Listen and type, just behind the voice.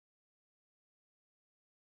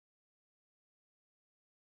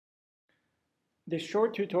This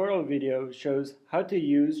short tutorial video shows how to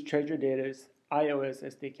use Treasure Data's iOS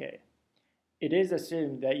SDK. It is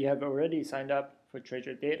assumed that you have already signed up for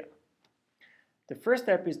Treasure Data. The first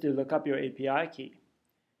step is to look up your API key.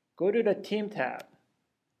 Go to the Team tab,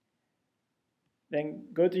 then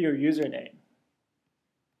go to your username.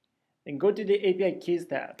 Then go to the API Keys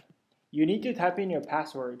tab. You need to type in your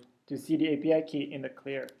password to see the API key in the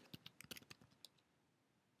clear.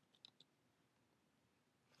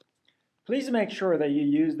 Please make sure that you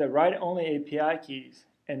use the write-only API keys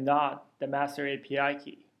and not the master API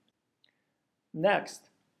key. Next,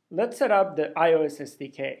 let's set up the iOS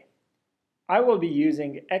SDK. I will be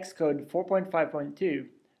using Xcode 4.5.2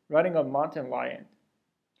 running on Mountain Lion.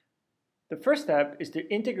 The first step is to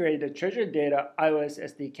integrate the Treasure Data iOS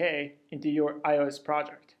SDK into your iOS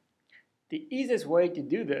project. The easiest way to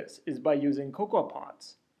do this is by using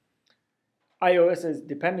CocoaPods, iOS's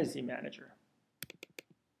dependency manager.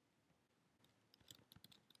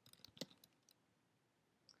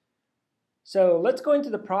 So let's go into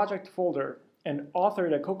the project folder and author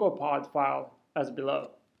the CocoaPod file as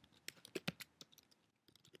below.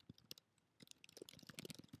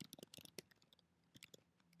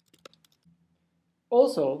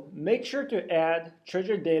 Also, make sure to add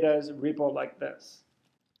Treasure Data's repo like this.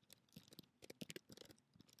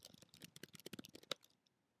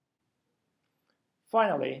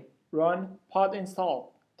 Finally, run pod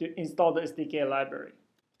install to install the SDK library.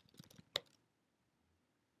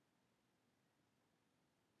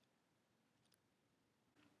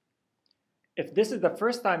 If this is the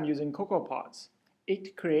first time using CocoaPods,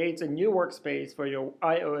 it creates a new workspace for your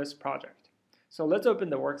iOS project. So let's open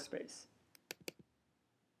the workspace.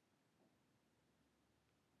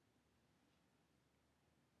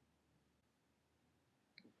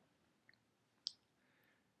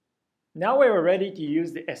 Now we're ready to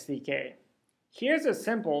use the SDK. Here's a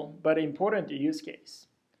simple but important use case.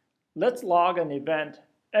 Let's log an event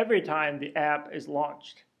every time the app is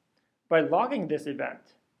launched. By logging this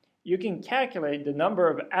event, you can calculate the number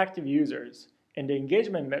of active users and the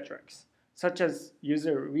engagement metrics, such as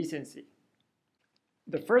user recency.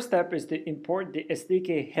 The first step is to import the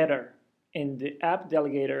SDK header in the app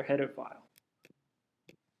delegator header file.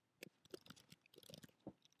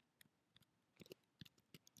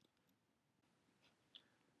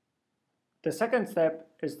 The second step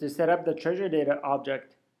is to set up the Treasure Data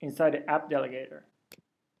object inside the app delegator.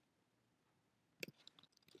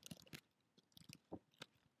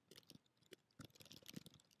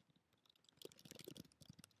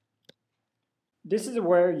 This is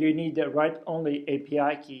where you need the write-only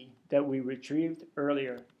API key that we retrieved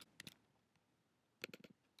earlier.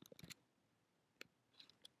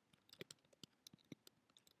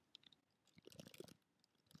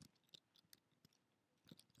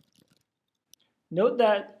 Note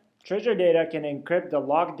that Treasure Data can encrypt the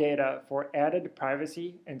log data for added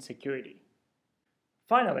privacy and security.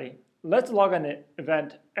 Finally, let's log an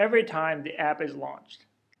event every time the app is launched.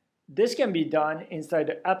 This can be done inside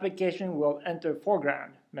the application will enter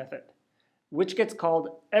foreground method, which gets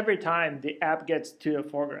called every time the app gets to the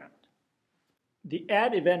foreground. The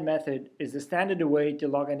add event method is the standard way to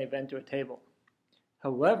log an event to a table.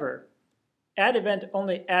 However, add event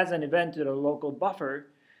only adds an event to the local buffer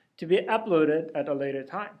to be uploaded at a later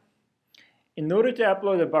time. In order to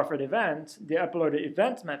upload the buffered events, the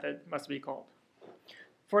uploadEvents method must be called.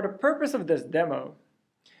 For the purpose of this demo,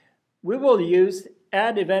 we will use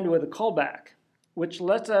add event with a callback, which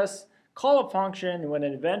lets us call a function when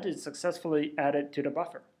an event is successfully added to the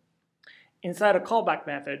buffer. Inside a callback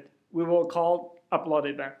method, we will call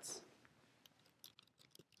uploadEvents.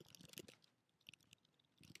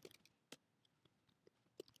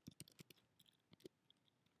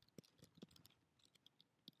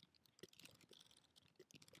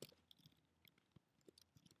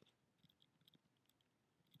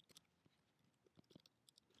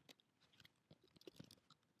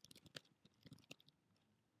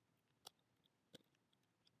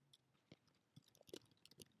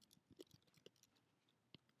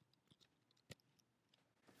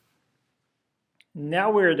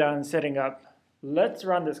 Now we're done setting up. Let's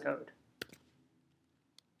run this code.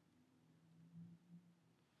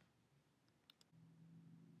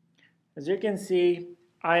 As you can see,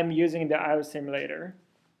 I am using the iOS simulator,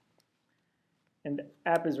 and the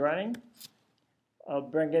app is running. I'll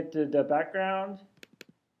bring it to the background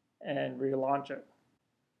and relaunch it.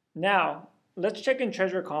 Now, let's check in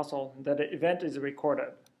Treasure Console that the event is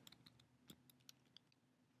recorded.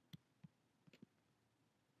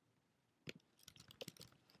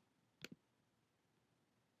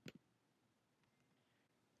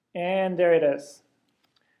 And there it is.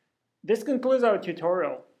 This concludes our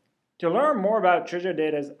tutorial. To learn more about Treasure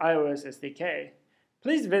Data's iOS SDK,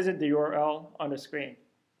 please visit the URL on the screen.